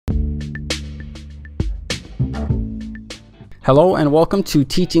Hello and welcome to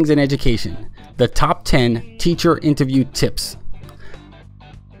Teachings in Education, the top 10 teacher interview tips.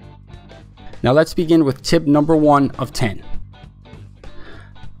 Now let's begin with tip number 1 of 10.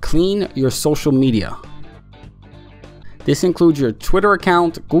 Clean your social media. This includes your Twitter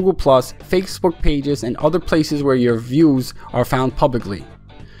account, Google+, Facebook pages, and other places where your views are found publicly.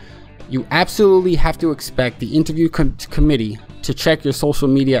 You absolutely have to expect the interview committee to check your social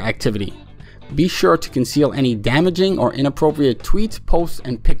media activity. Be sure to conceal any damaging or inappropriate tweets, posts,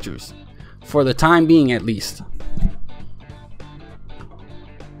 and pictures, for the time being at least.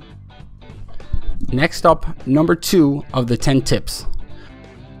 Next up, number 2 of the 10 tips.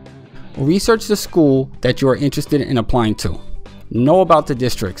 Research the school that you are interested in applying to. Know about the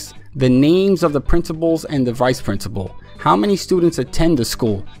districts, the names of the principals and the vice principal, how many students attend the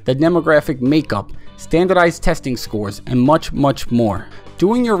school, the demographic makeup, standardized testing scores, and much, much more.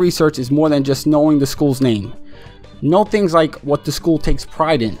 Doing your research is more than just knowing the school's name. Know things like what the school takes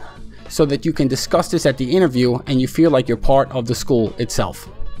pride in, so that you can discuss this at the interview and you feel like you're part of the school itself.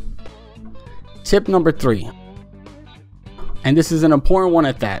 Tip number 3, and this is an important one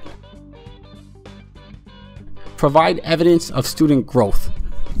at that. Provide evidence of student growth.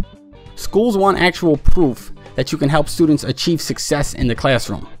 Schools want actual proof that you can help students achieve success in the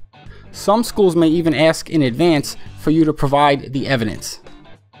classroom. Some schools may even ask in advance for you to provide the evidence.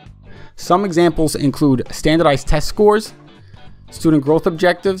 Some examples include standardized test scores, student growth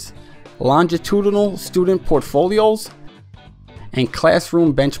objectives, longitudinal student portfolios, and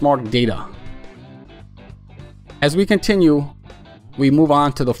classroom benchmark data. As we continue, we move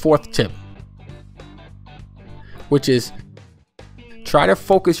on to the 4th tip, which is try to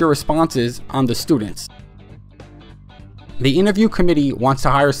focus your responses on the students. The interview committee wants to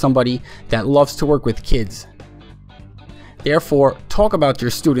hire somebody that loves to work with kids. Therefore, talk about your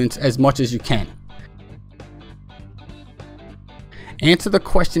students as much as you can. Answer the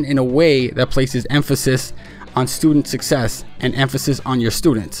question in a way that places emphasis on student success and emphasis on your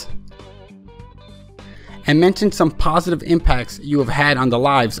students. And mention some positive impacts you have had on the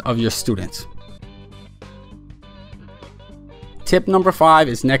lives of your students. Tip number 5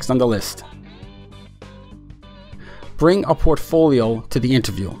 is next on the list. Bring a portfolio to the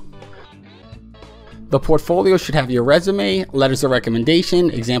interview. The portfolio should have your resume, letters of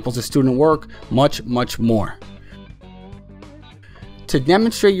recommendation, examples of student work, much, much more. To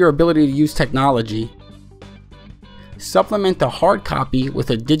demonstrate your ability to use technology, supplement the hard copy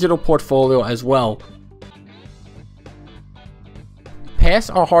with a digital portfolio as well. Pass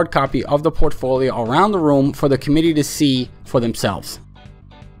a hard copy of the portfolio around the room for the committee to see for themselves.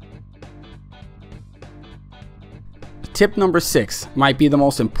 Tip number 6 might be the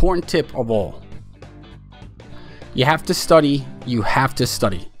most important tip of all. You have to study, you have to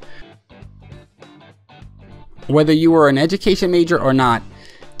study. Whether you are an education major or not,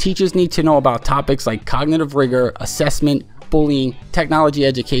 teachers need to know about topics like cognitive rigor, assessment, bullying, technology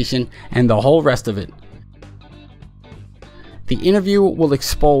education, and the whole rest of it. The interview will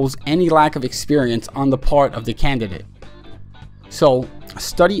expose any lack of experience on the part of the candidate. So,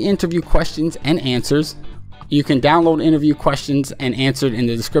 study interview questions and answers. You can download interview questions and answered in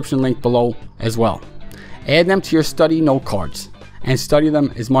the description link below as well. Add them to your study note cards and study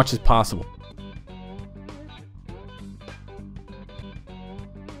them as much as possible.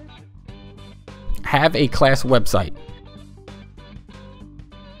 Have a class website.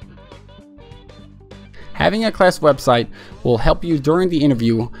 Having a class website will help you during the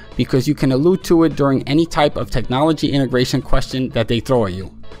interview because you can allude to it during any type of technology integration question that they throw at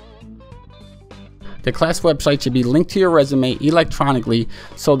you. The class website should be linked to your resume electronically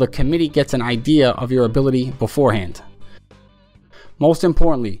so the committee gets an idea of your ability beforehand. Most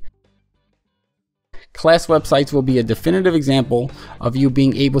importantly, class websites will be a definitive example of you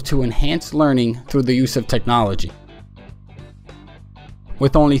being able to enhance learning through the use of technology.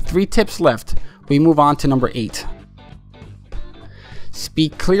 With only 3 tips left, we move on to number 8.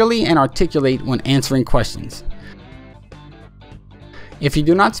 Speak clearly and articulate when answering questions. If you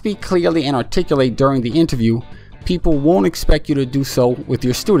do not speak clearly and articulate during the interview, people won't expect you to do so with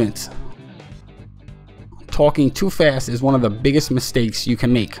your students. Talking too fast is one of the biggest mistakes you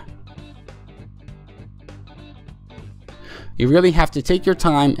can make. You really have to take your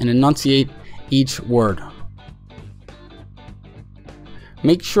time and enunciate each word.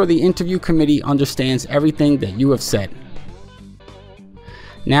 Make sure the interview committee understands everything that you have said.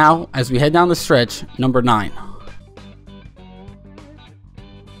 Now, as we head down the stretch, number 9.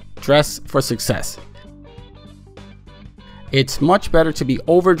 Dress for success. It's much better to be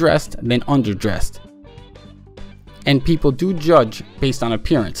overdressed than underdressed. And people do judge based on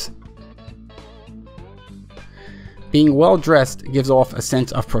appearance. Being well dressed gives off a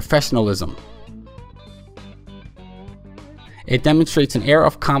sense of professionalism. It demonstrates an air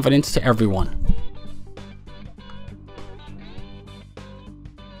of confidence to everyone.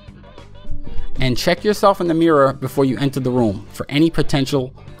 And check yourself in the mirror before you enter the room for any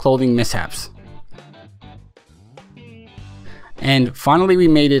potential clothing mishaps. And finally, we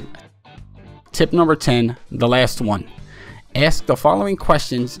made it. Tip number 10, the last one. Ask the following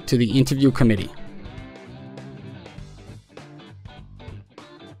questions to the interview committee.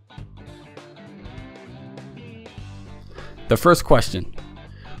 The first question: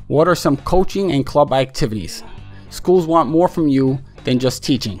 what are some coaching and club activities? Schools want more from you than just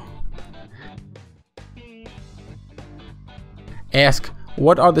teaching. Ask,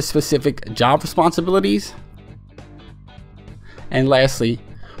 what are the specific job responsibilities? And lastly,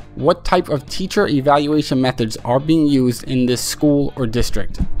 what type of teacher evaluation methods are being used in this school or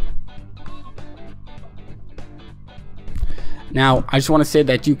district? Now, I just want to say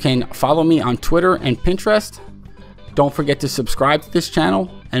that you can follow me on Twitter and Pinterest. Don't forget to subscribe to this channel.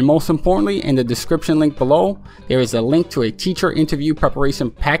 And most importantly, in the description link below, there is a link to a teacher interview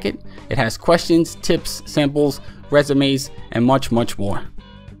preparation packet. It has questions, tips, samples, resumes, and much, much more.